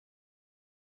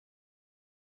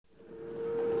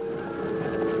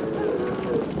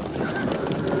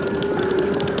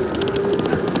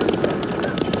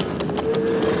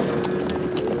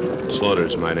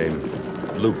Slaughter's my name.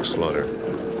 Luke Slaughter.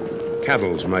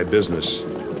 Cattle's my business.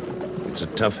 It's a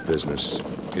tough business.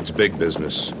 It's big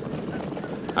business.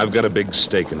 I've got a big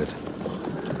stake in it.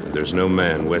 And there's no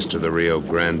man west of the Rio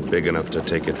Grande big enough to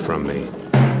take it from me.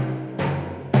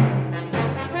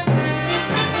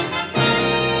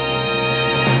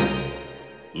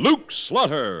 Luke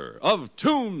Slaughter of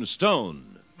Tombstone.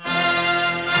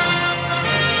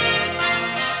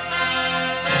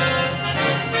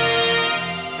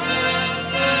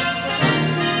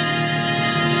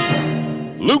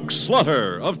 Luke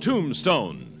Slaughter of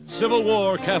Tombstone, Civil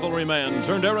War cavalryman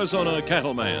turned Arizona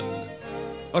cattleman.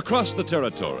 Across the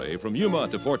territory, from Yuma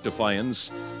to Fort Defiance,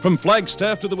 from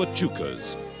Flagstaff to the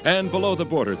Huachucas, and below the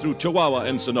border through Chihuahua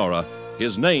and Sonora,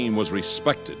 his name was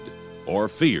respected or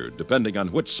feared, depending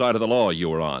on which side of the law you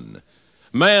were on.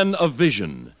 Man of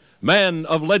vision, man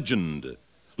of legend,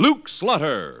 Luke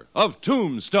Slaughter of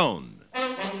Tombstone.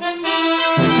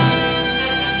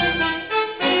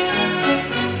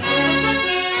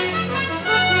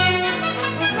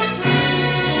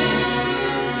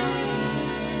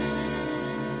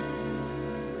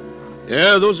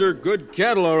 Yeah, those are good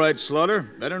cattle, all right, Slaughter.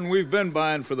 Better than we've been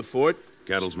buying for the fort.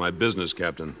 Cattle's my business,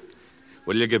 Captain.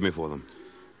 What'll you give me for them?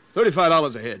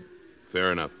 $35 a head.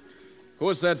 Fair enough. Of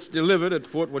course, that's delivered at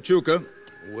Fort Huachuca.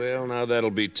 Well, now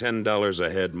that'll be $10 a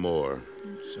head more.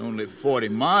 It's only 40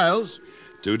 miles.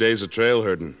 2 days of trail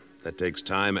herding. That takes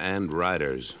time and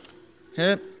riders.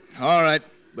 Yeah, all right.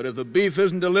 But if the beef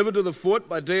isn't delivered to the fort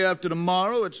by day after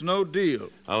tomorrow, it's no deal.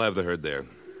 I'll have the herd there.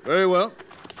 Very well.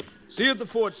 See you at the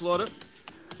fort, Slaughter.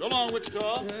 So long,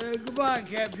 Wichita. Goodbye,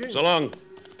 Captain. So long.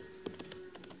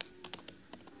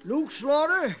 Luke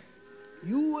Slaughter,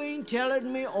 you ain't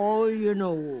telling me all you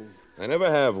know. I never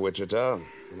have, Wichita,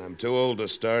 and I'm too old to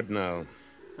start now.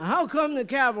 Now, how come the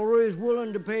cavalry is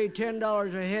willing to pay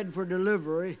 $10 a head for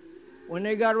delivery when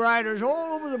they got riders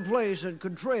all over the place that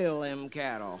could trail them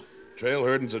cattle? Trail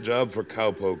herding's a job for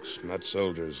cowpokes, not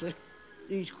soldiers.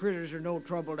 These critters are no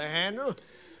trouble to handle.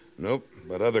 Nope,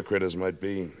 but other critters might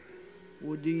be.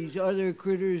 Would these other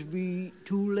critters be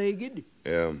two-legged?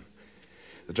 Yeah.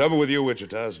 The trouble with you,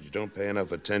 Wichita, is you don't pay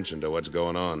enough attention to what's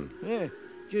going on. Yeah,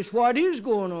 just what is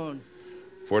going on?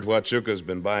 Fort Huachuca's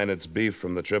been buying its beef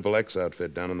from the XXX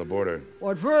outfit down on the border.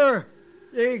 What for?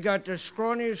 They got the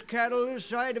scrawniest cattle this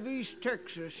side of East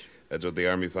Texas. That's what the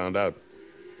Army found out.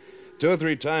 2 or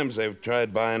 3 times they've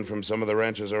tried buying from some of the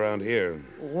ranches around here.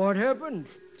 What happened?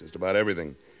 Just about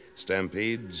everything.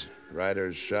 Stampedes,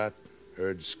 riders shot,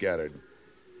 herds scattered.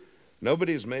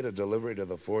 Nobody's made a delivery to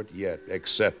the fort yet,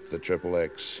 except the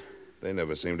XXX. They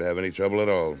never seem to have any trouble at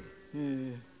all.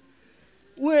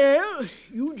 Well,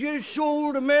 you just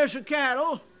sold a mess of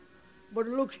cattle, but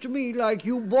it looks to me like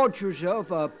you bought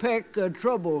yourself a peck of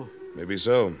trouble. Maybe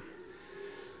so.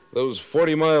 Those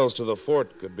 40 miles to the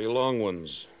fort could be long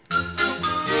ones.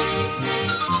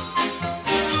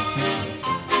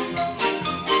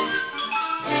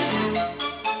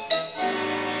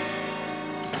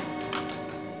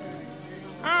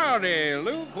 Howdy,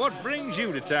 Luke. What brings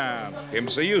you to town? Came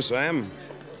to see you, Sam.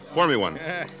 Pour me one.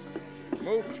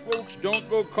 Most folks don't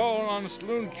go calling on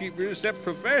saloon keepers except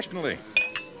professionally.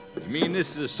 You mean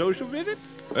this is a social visit?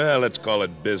 Well, let's call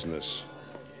it business.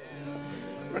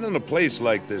 Running a place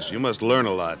like this, you must learn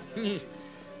a lot.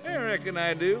 I reckon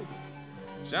I do.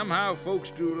 Somehow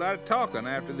folks do a lot of talking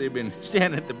after they've been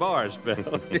standing at the bar a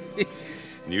spell.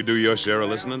 And you do your share of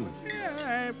listening?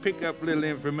 Yeah, I pick up a little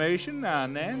information now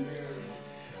and then.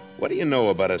 What do you know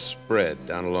about a spread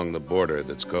down along the border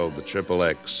that's called the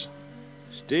XXX?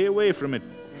 Stay away from it.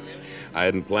 I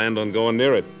hadn't planned on going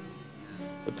near it.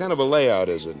 What kind of a layout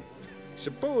is it?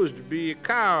 Supposed to be a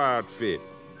cow outfit.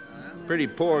 Pretty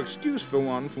poor excuse for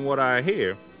one from what I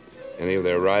hear. Any of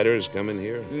their riders come in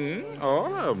here?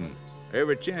 All of them.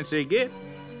 Every chance they get.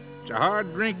 It's a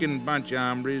hard-drinking bunch of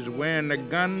hombres wearing their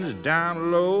guns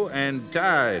down low and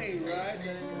tied.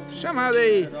 Somehow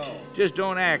they just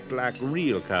don't act like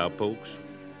real cowpokes.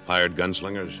 Hired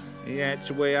gunslingers? Yeah, that's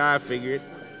the way I figure it.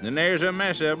 And there's a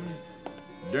mess of them.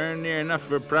 Darn near enough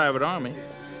for a private army.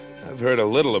 I've heard a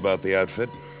little about the outfit,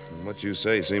 and what you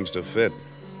say seems to fit.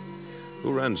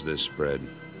 Who runs this spread?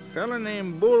 A fella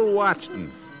named Bull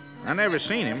Watson. I never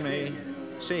seen him. They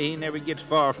say he never gets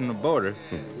far from the border.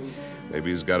 Maybe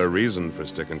he's got a reason for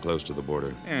sticking close to the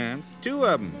border. Yeah, 2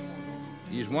 of them.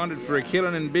 He's wanted for a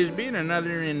killing in Bisbee and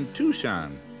another in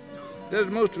Tucson. Does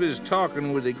most of his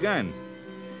talking with a gun.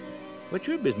 What's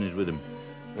your business with him?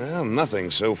 Well, nothing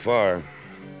so far.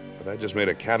 But I just made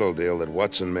a cattle deal that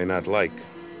Watson may not like.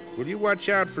 Will you watch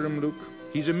out for him, Luke?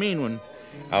 He's a mean one.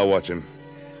 I'll watch him.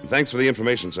 And thanks for the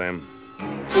information, Sam.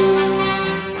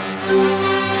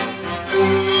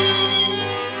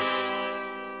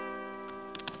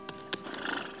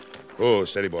 Oh,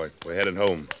 steady, boy. We're heading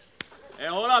home. Hey,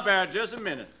 hold up there just a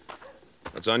minute.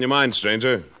 What's on your mind,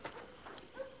 stranger?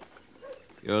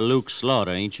 You're Luke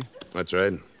Slaughter, ain't you? That's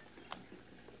right.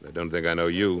 I don't think I know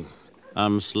you.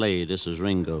 I'm Slade. This is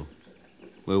Ringo.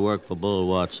 We work for Bull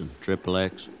Watson, Triple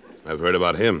X. I've heard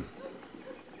about him.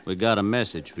 We got a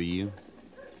message for you.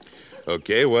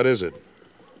 Okay, what is it?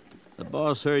 The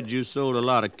boss heard you sold a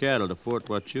lot of cattle to Fort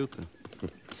Huachuca.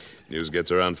 News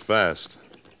gets around fast.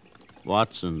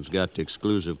 Watson's got the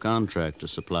exclusive contract to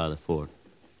supply the fort.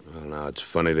 Well, now, it's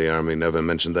funny the Army never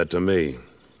mentioned that to me.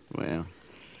 Well,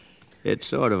 it's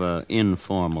sort of an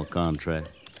informal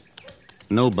contract.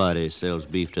 Nobody sells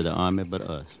beef to the Army but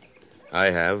us.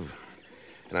 I have.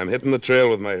 And I'm hitting the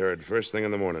trail with my herd first thing in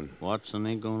the morning. Watson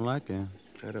ain't gonna like it.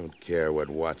 I don't care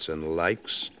what Watson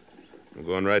likes. I'm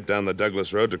going right down the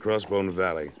Douglas Road to Crossbone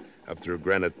Valley, up through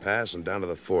Granite Pass and down to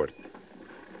the fort.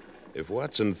 If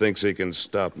Watson thinks he can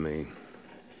stop me,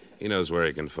 he knows where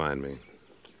he can find me.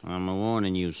 I'm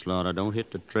a-warning you, Slaughter. Don't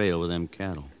hit the trail with them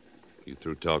cattle. You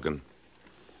through talking?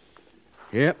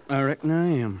 Yep, I reckon I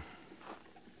am.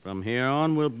 From here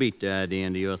on, we'll beat the idea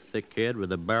into your thick head with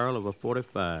the barrel of a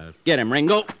 .45. Get him,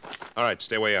 Ringo! All right,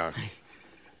 stay where you are.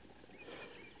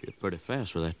 You're pretty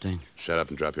fast with that thing. Shut up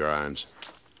and drop your irons.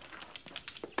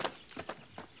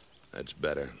 That's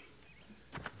better.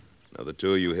 Now, the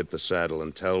two of you hit the saddle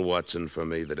and tell Watson for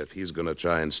me that if he's going to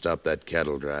try and stop that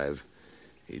cattle drive,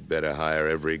 he'd better hire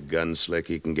every gun slick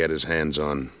he can get his hands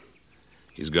on.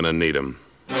 He's going to need 'em.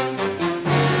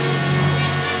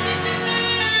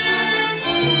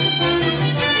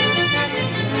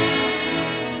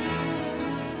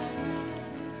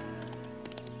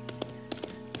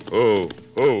 Oh.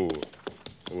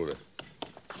 Hold it.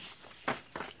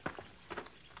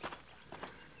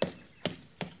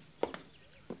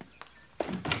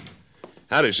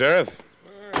 Howdy, Sheriff.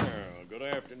 Well, good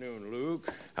afternoon,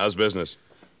 Luke. How's business?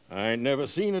 I ain't never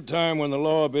seen a time when the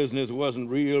law business wasn't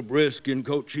real brisk in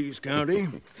Cochise County.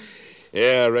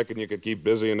 Yeah, I reckon you could keep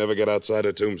busy and never get outside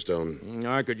of Tombstone.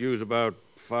 I could use about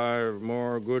 5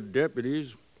 more good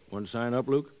deputies. Want to sign up,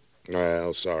 Luke?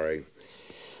 Well, sorry.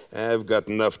 I've got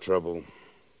enough trouble.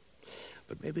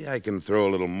 But maybe I can throw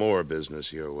a little more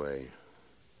business your way.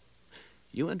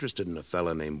 You interested in a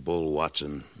fella named Bull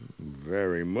Watson?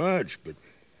 Very much, but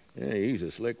yeah, he's a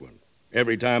slick one.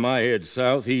 Every time I head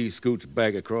south, he scoots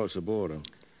back across the border.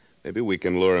 Maybe we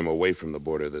can lure him away from the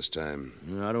border this time.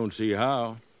 I don't see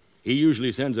how. He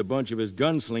usually sends a bunch of his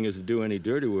gunslingers to do any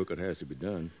dirty work that has to be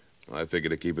done. I figure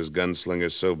to keep his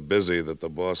gunslingers so busy that the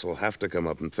boss will have to come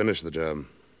up and finish the job.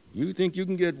 You think you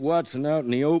can get Watson out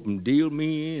in the open, deal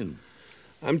me in?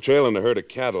 I'm trailing a herd of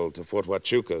cattle to Fort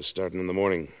Huachuca starting in the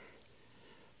morning.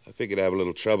 I figured I'd have a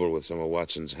little trouble with some of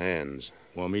Watson's hands.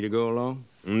 Want me to go along?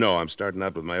 No, I'm starting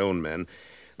out with my own men.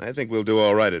 I think we'll do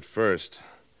all right at first.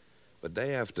 But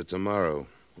day after tomorrow,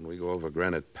 when we go over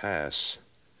Granite Pass,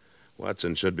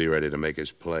 Watson should be ready to make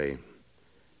his play.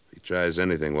 If he tries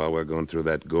anything while we're going through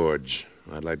that gorge,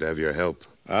 I'd like to have your help.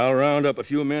 I'll round up a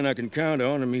few men I can count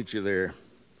on and meet you there.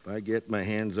 If I get my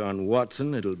hands on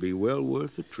Watson, it'll be well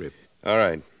worth the trip. All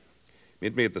right.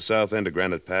 Meet me at the south end of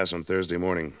Granite Pass on Thursday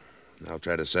morning. I'll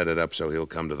try to set it up so he'll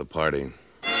come to the party.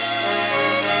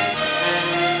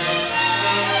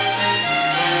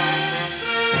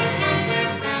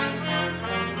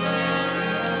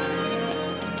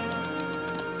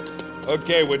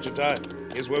 Okay, Wichita.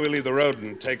 Here's where we leave the road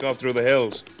and take off through the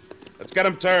hills. Let's get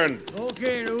him turned.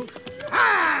 Okay, Luke.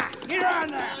 Ah! Get on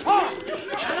there! Oh!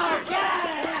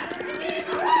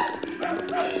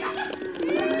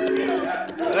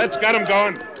 Let's get him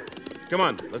going. Come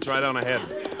on, let's ride on ahead.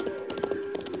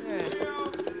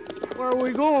 Where are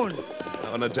we going? I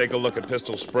want to take a look at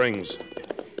Pistol Springs.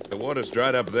 The water's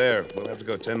dried up there. We'll have to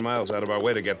go 10 miles out of our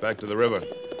way to get back to the river.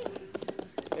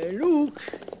 Luke,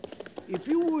 if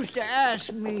you was to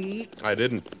ask me... I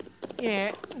didn't.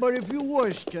 Yeah, but if you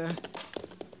was to...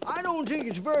 I don't think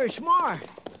it's very smart.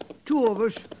 Two of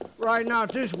us riding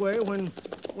out this way when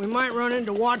we might run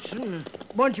into Watson and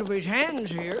a bunch of his hands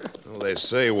here. Well, they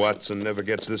say Watson never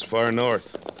gets this far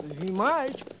north. He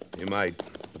might. He might,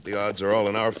 but the odds are all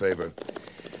in our favor.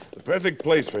 The perfect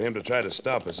place for him to try to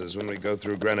stop us is when we go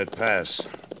through Granite Pass.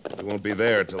 We won't be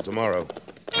there till tomorrow.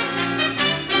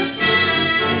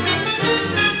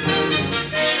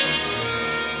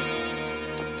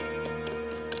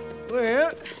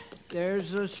 Well,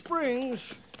 there's the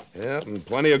springs. Yeah, and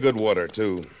plenty of good water,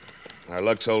 too. Our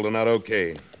luck's holding out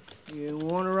okay. You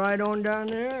want to ride on down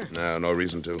there? No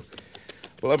reason to.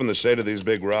 Pull up in the shade of these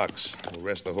big rocks. We'll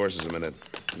rest the horses a minute,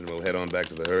 and we'll head on back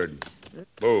to the herd.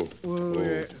 Oh.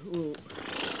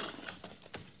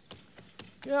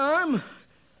 Yeah, I'm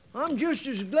I'm just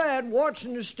as glad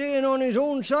Watson is staying on his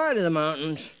own side of the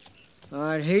mountains.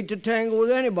 I'd hate to tangle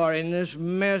with anybody in this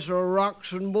mess of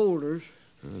rocks and boulders.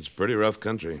 It's pretty rough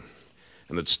country,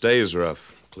 and it stays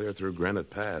rough, clear through Granite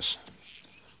Pass.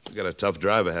 We got a tough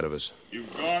drive ahead of us.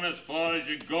 You've gone as far as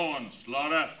you're going,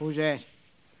 Slaughter. Who's that?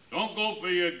 Don't go for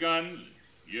your guns.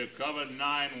 You're covered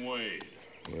 9 ways.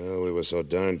 Well, we were so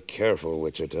darn careful,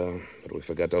 Wichita, but we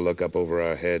forgot to look up over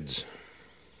our heads.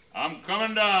 I'm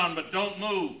coming down, but don't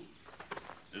move.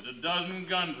 There's a dozen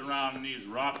guns around in these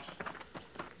rocks.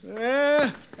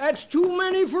 That's too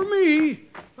many for me.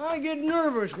 I get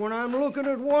nervous when I'm looking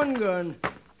at one gun.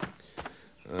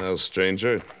 Well,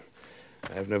 stranger,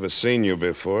 I've never seen you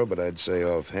before, but I'd say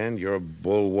offhand you're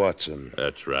Bull Watson.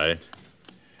 That's right.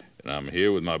 And I'm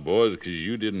here with my boys because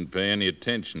you didn't pay any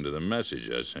attention to the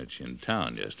message I sent you in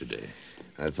town yesterday.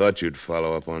 I thought you'd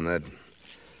follow up on that,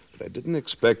 but I didn't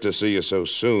expect to see you so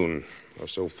soon or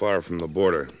so far from the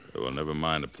border. Well, never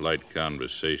mind a polite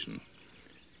conversation.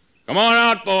 Come on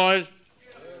out, boys.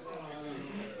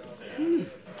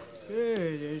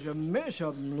 There's a mess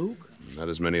of them, Luke. Not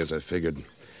as many as I figured.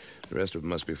 The rest of them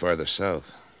must be farther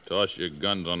south. Toss your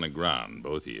guns on the ground,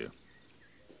 both of you.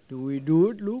 Do we do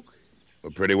it, Luke? We're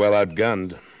pretty well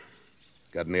outgunned.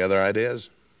 Got any other ideas?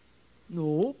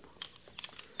 Nope.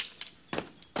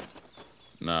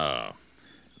 Now,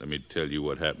 let me tell you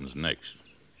what happens next.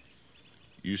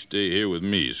 You stay here with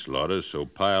me, Slaughter, so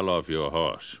pile off your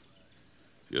horse.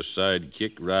 Your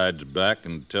sidekick rides back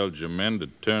and tells your men to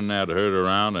turn that herd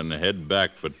around and head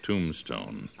back for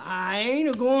Tombstone. I ain't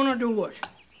a-gonna do it.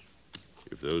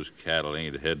 If those cattle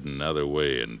ain't heading another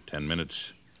way in 10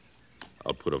 minutes,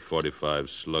 I'll put a .45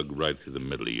 slug right through the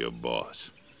middle of your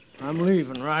boss. I'm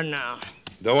leaving right now.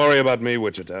 Don't worry about me,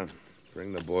 Wichita.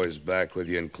 Bring the boys back with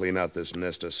you and clean out this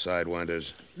nest of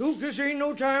sidewinders. Luke, this ain't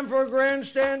no time for a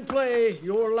grandstand play.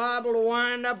 You're liable to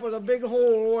wind up with a big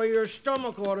hole where your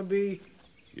stomach ought to be.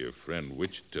 Your friend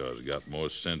Wichita's got more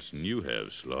sense than you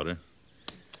have, Slaughter.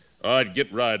 All right,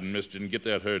 get riding, mister, and get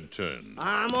that herd turned.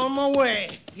 I'm on my way.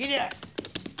 Get up.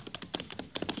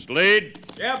 Slade?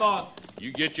 Yeah, boss.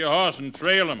 You get your horse and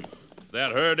trail him. If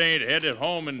that herd ain't headed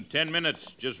home in 10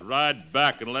 minutes, just ride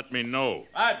back and let me know.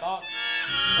 All right, boss.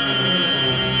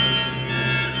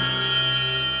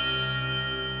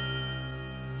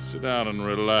 Sit down and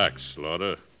relax,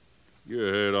 Slaughter.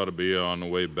 Your herd ought to be on the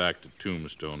way back to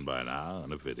Tombstone by now,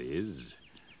 and if it is,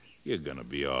 you're gonna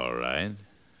be all right.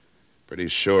 Pretty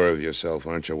sure of yourself,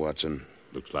 aren't you, Watson?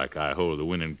 Looks like I hold the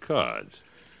winning cards.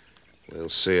 We'll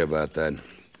see about that.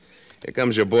 Here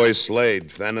comes your boy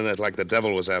Slade, fanning it like the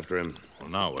devil was after him. Well,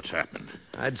 now what's happened?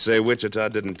 I'd say Wichita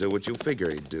didn't do what you figure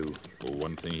he'd do. Well,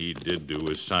 one thing he did do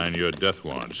was sign your death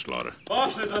warrant, Slaughter.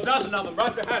 Boss, there's a dozen of them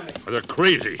right behind me. They're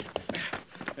crazy.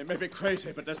 They may be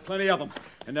crazy, but there's plenty of them,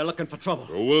 and they're looking for trouble.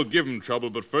 Well, we'll give them trouble,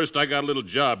 but first I got a little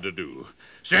job to do.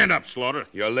 Stand up, Slaughter.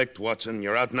 You're licked, Watson.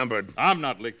 You're outnumbered. I'm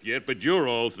not licked yet, but you're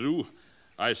all through.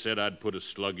 I said I'd put a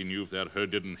slug in you if that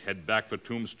herd didn't head back for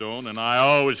Tombstone, and I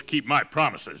always keep my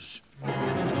promises.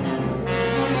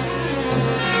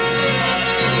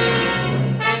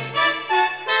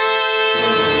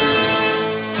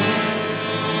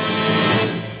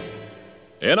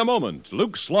 In a moment,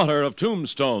 Luke Slaughter of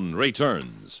Tombstone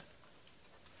returns.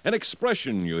 An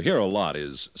expression you hear a lot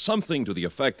is something to the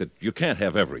effect that you can't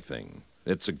have everything.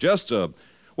 It suggests a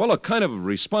kind of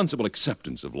responsible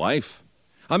acceptance of life.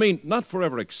 I mean, not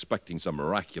forever expecting some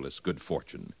miraculous good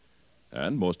fortune.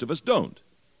 And most of us don't.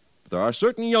 But there are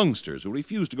certain youngsters who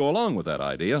refuse to go along with that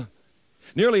idea.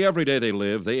 Nearly every day they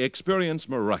live, they experience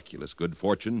miraculous good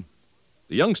fortune.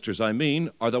 The youngsters, I mean,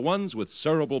 are the ones with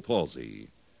cerebral palsy.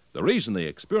 The reason they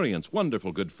experience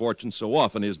wonderful good fortune so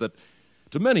often is that,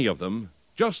 to many of them,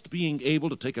 just being able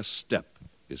to take a step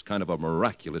is kind of a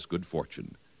miraculous good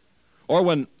fortune. Or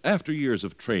when, after years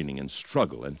of training and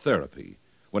struggle and therapy,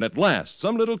 when at last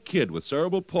some little kid with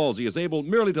cerebral palsy is able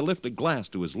merely to lift a glass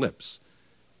to his lips,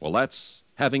 well, that's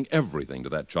having everything to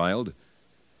that child.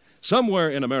 Somewhere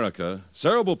in America,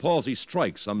 cerebral palsy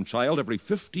strikes some child every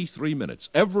 53 minutes,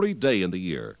 every day in the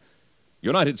year.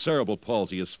 United Cerebral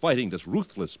Palsy is fighting this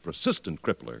ruthless, persistent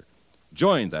crippler.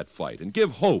 Join that fight and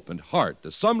give hope and heart to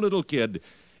some little kid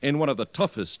in one of the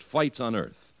toughest fights on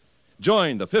earth.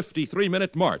 Join the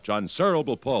 53-minute march on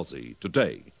cerebral palsy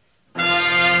today.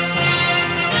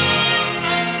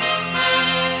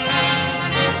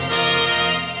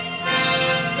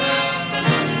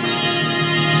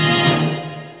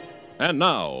 And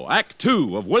now, Act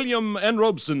Two of William N.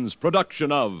 Robeson's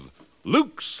production of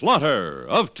Luke Slaughter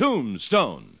of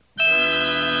Tombstone.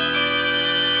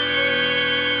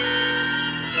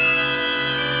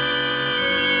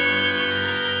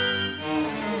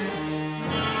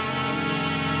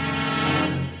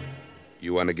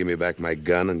 You want to give me back my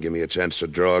gun and give me a chance to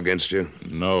draw against you?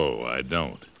 No, I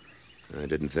don't. I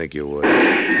didn't think you would.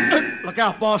 Look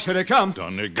out, boss. Here they come.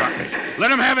 Done, they got me.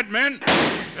 Let him have it, men.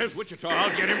 There's Wichita.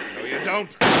 I'll get him. No, you don't.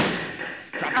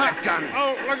 Drop that gun.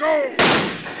 Oh, let go.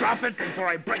 Stop it before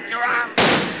I break your arm.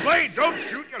 Slade, don't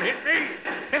shoot. You'll hit me.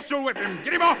 Pistol whip him.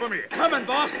 Get him off of me. Coming,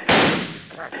 boss.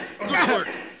 Forward.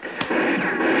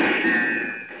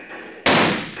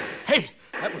 Hey,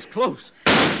 that was close.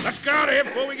 Let's get out of here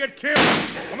before we get killed.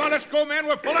 Come on, let's go, men.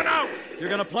 We're pulling out. You're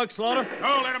gonna plug Slaughter?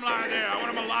 No, let him lie there. I want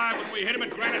him alive when we hit him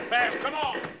at Granite Pass. Come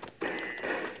on.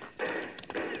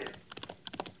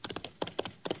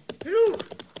 Luke!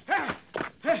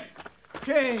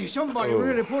 Hey, somebody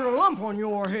really put a lump on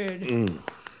your head.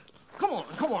 Come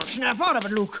on, snap out of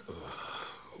it, Luke.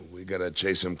 We gotta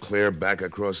chase him clear back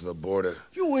across the border.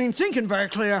 You ain't thinking very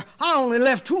clear. I only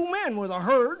left 2 men with a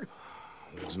herd.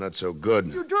 That's not so good.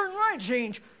 You're darn right,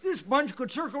 Saint. This bunch could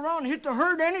circle around and hit the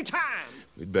herd any time.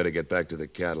 We'd better get back to the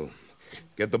cattle.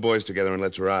 Get the boys together and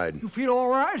let's ride. You feel all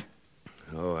right?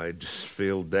 Oh, I just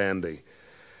feel dandy.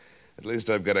 At least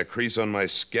I've got a crease on my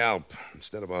scalp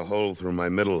instead of a hole through my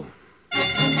middle.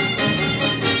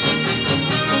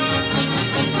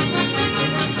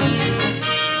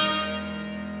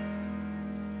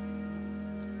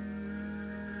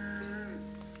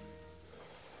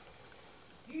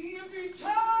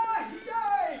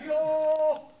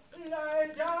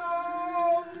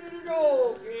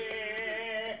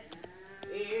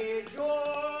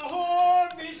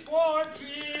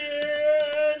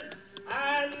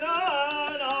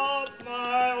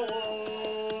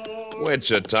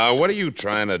 Wichita, what are you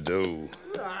trying to do?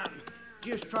 I'm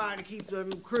just trying to keep them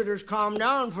critters calmed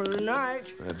down for the night.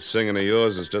 That singing of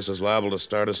yours is just as liable to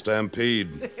start a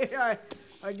stampede.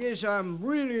 I guess I'm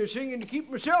really singing to keep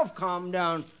myself calmed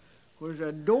down, because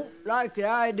I don't like the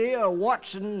idea of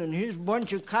Watson and his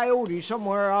bunch of coyotes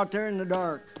somewhere out there in the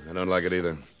dark. I don't like it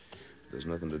either. There's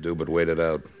nothing to do but wait it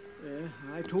out.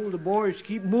 I told the boys to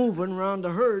keep moving around the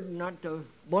herd and not to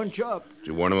bunch up. Did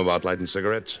you warn them about lighting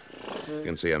cigarettes? You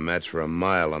can see a match for a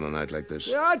mile on a night like this.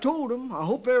 Yeah, I told them. I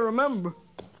hope they remember.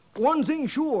 One thing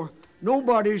sure,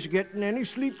 nobody's getting any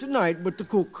sleep tonight but the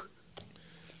cook.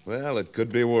 Well, it could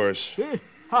be worse.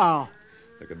 How?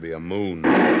 There could be a moon.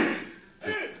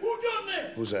 Hey, who done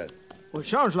that? Who's that? Well, it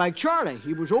sounds like Charlie.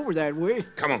 He was over that way.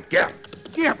 Come on, get up.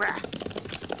 Get up.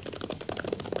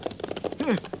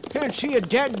 Can't see a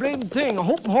dad-blamed thing. I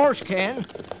hope my horse can.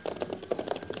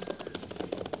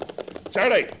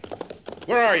 Charlie,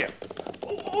 where are you?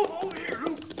 Over here,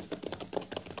 Luke.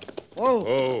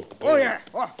 Oh, yeah.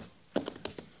 Oh.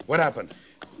 What happened?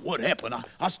 What happened?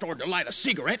 I started to light a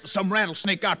cigarette, and some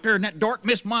rattlesnake out there in that dark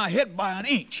missed my head by an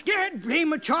inch.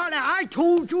 Dad-blame it, Charlie. I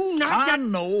told you not to... I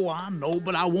know,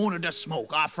 but I wanted to smoke.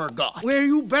 I forgot. Well,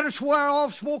 you better swear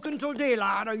off smoking till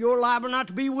daylight, or you're liable not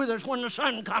to be with us when the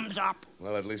sun comes up.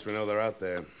 Well, at least we know they're out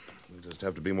there. We'll just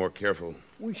have to be more careful.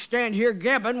 We stand here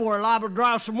gabbing, we're liable to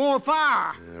draw some more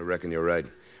fire. I reckon you're right.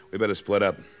 We better split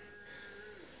up.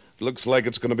 Looks like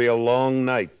it's going to be a long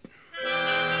night.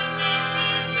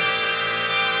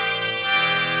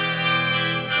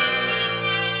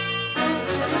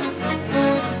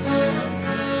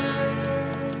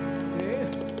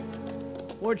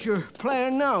 What's your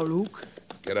plan now, Luke?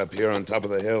 Get up here on top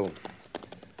of the hill.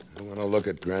 I want to look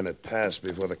at Granite Pass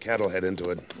before the cattle head into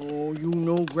it. Oh, you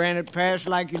know Granite Pass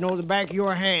like you know the back of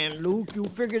your hand, Luke. You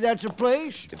figure that's a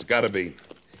place? It's got to be.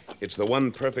 It's the one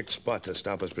perfect spot to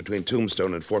stop us between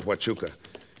Tombstone and Fort Huachuca.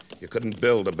 You couldn't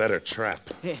build a better trap.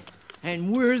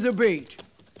 And we're the bait.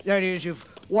 That is, if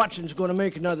Watson's going to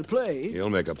make another play. He'll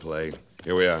make a play.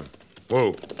 Here we are.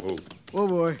 Whoa, whoa. Oh,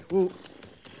 boy. Whoa.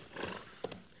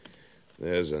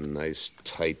 There's a nice,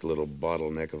 tight little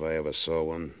bottleneck if I ever saw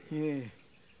one. Yeah.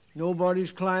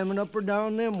 Nobody's climbing up or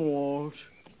down them walls.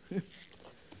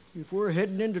 If we're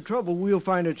heading into trouble, we'll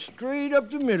find it straight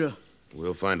up the middle.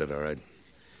 We'll find it, all right.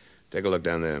 Take a look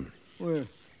down there. Where?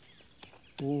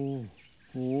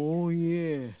 Oh,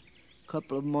 yeah.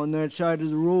 Couple of them on that side of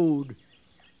the road.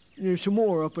 There's some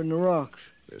more up in the rocks.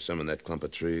 There's some in that clump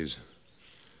of trees.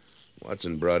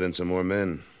 Watson brought in some more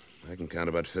men. I can count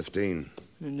about 15.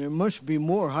 And there must be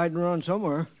more hiding around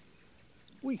somewhere.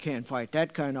 We can't fight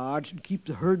that kind of odds and keep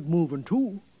the herd moving,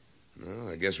 too. No,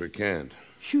 I guess we can't.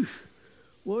 Phew.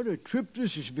 What a trip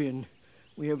this has been.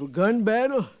 We have a gun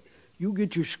battle. You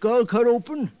get your skull cut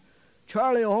open.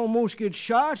 Charlie almost gets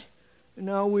shot. And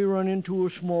now we run into a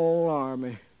small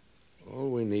army.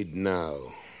 All we need now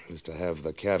is to have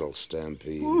the cattle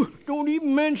stampede. Ooh, don't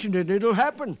even mention it. It'll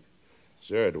happen.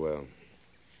 Sure it will.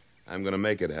 I'm going to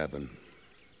make it happen.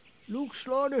 Luke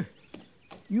Slaughter,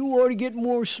 You ought to get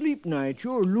more sleep nights.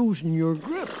 You're losing your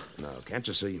grip. No, can't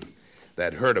you see?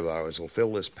 That herd of ours will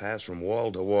fill this pass from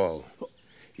wall to wall.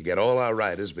 You get all our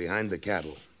riders behind the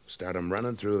cattle, start 'em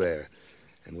running through there,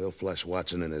 and we'll flush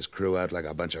Watson and his crew out like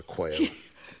a bunch of quail.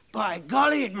 By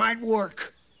golly, it might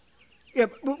work. Yeah,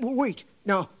 but wait.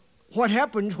 Now, what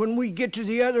happens when we get to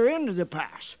the other end of the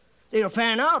pass? They'll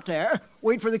fan out there,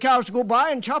 wait for the cows to go by,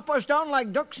 and chop us down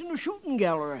like ducks in a shooting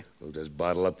gallery. We'll just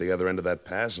bottle up the other end of that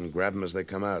pass and grab 'em as they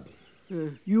come out.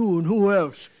 You and who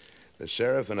else? The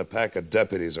sheriff and a pack of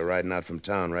deputies are riding out from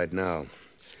town right now.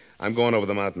 I'm going over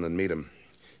the mountain and meet 'em.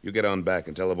 You get on back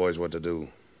and tell the boys what to do.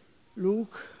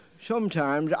 Luke,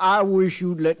 sometimes I wish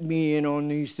you'd let me in on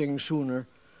these things sooner.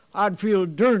 I'd feel a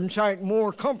darn sight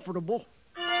more comfortable.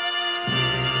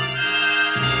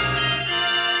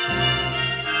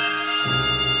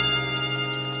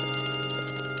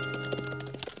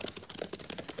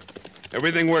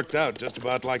 Everything worked out just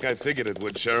about like I figured it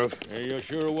would, Sheriff. Hey, you're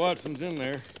sure Watson's in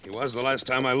there? He was the last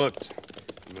time I looked.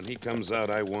 And when he comes out,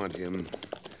 I want him.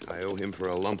 I owe him for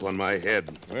a lump on my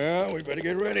head. Well, we better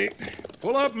get ready.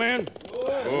 Pull up, men.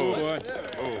 Oh, boy.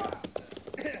 Oh.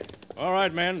 All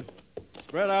right, men.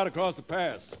 Spread out across the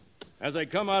pass. As they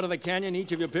come out of the canyon,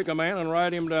 each of you pick a man and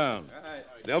ride him down.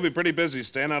 They'll be pretty busy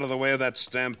staying out of the way of that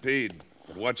stampede.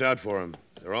 But watch out for them.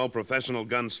 They're all professional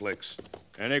gunslicks.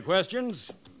 Any questions?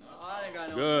 No, I think I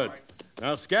know. Good.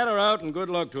 Now scatter out and good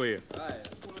luck to you.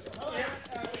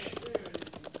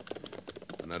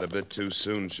 Not a bit too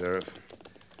soon, Sheriff.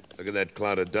 Look at that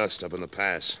cloud of dust up in the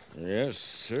pass. Yes,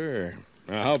 sir.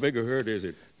 Now, how big a herd is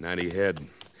it? 90 head.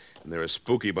 And they're a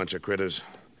spooky bunch of critters.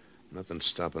 Nothing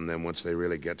stopping them once they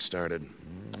really get started.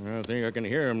 I think I can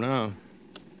hear them now.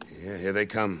 Yeah, here they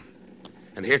come.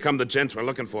 And here come the gents we're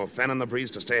looking for, fanning the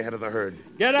breeze to stay ahead of the herd.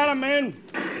 Get at 'em, men.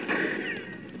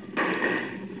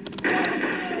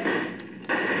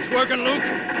 It's working, Luke.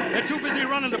 They're too busy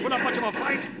running to put up much of a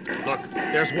fight. Look,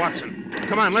 there's Watson.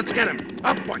 Come on, let's get him.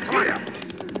 Up, boy, come on.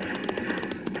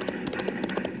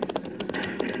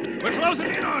 We're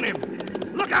closing in on him.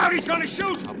 Look out, he's going to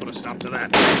shoot. I'll put a stop to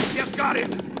that. You got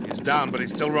him. He's down, but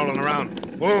he's still rolling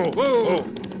around. Whoa, whoa.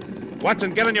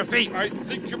 Watson, get on your feet. I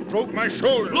think you broke my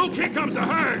shoulder. Luke, here comes the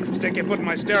herd. Stick your foot in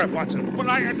my stirrup, Watson. But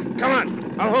I... Come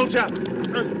on, I'll hold you up.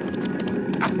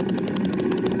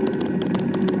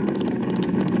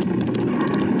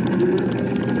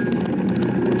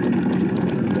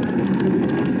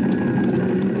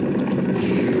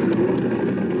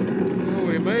 Oh,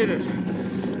 we made it.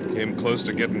 Came close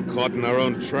to getting caught in our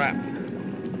own trap.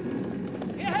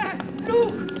 Yeah,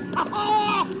 Luke!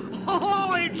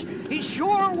 It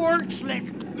sure worked slick.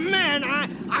 Man,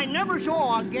 I never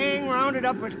saw a gang rounded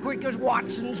up as quick as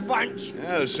Watson's bunch.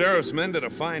 Yeah, the sheriff's men did a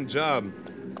fine job.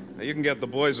 Now, you can get the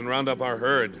boys and round up our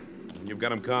herd. When you've got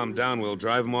them calmed down, we'll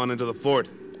drive them on into the fort.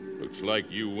 Looks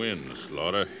like you win,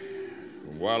 Slaughter.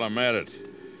 While I'm at it,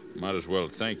 might as well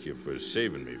thank you for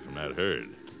saving me from that herd.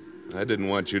 I didn't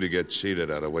want you to get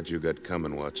cheated out of what you got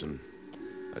coming, Watson.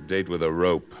 A date with a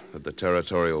rope at the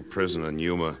territorial prison in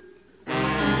Yuma.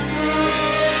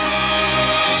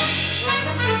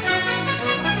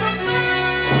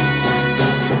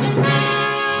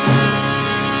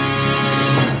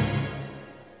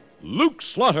 Luke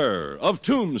Slaughter of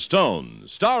Tombstone,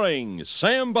 starring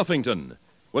Sam Buffington,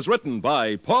 was written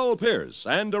by Paul Pierce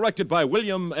and directed by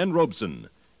William N. Robeson.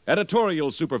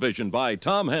 Editorial supervision by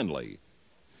Tom Handley.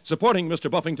 Supporting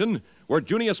Mr. Buffington were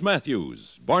Junius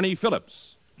Matthews, Barney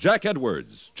Phillips, Jack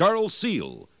Edwards, Charles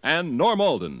Seal, and Norm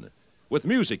Alden, with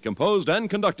music composed and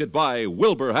conducted by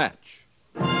Wilbur Hatch.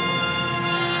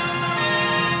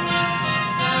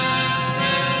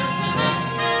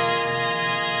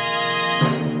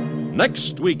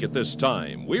 Next week at this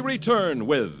time, we return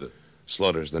with...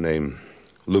 Slaughter's the name.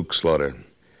 Luke Slaughter.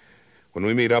 When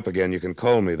we meet up again, you can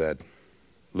call me that.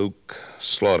 Luke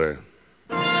Slaughter.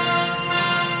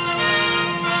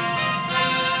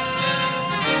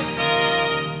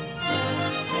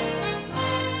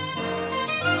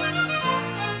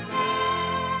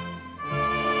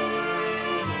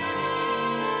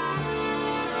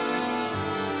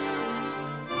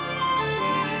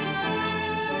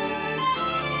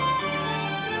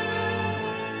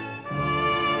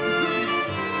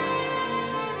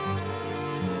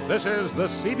 This is the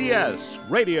CBS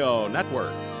Radio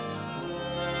Network.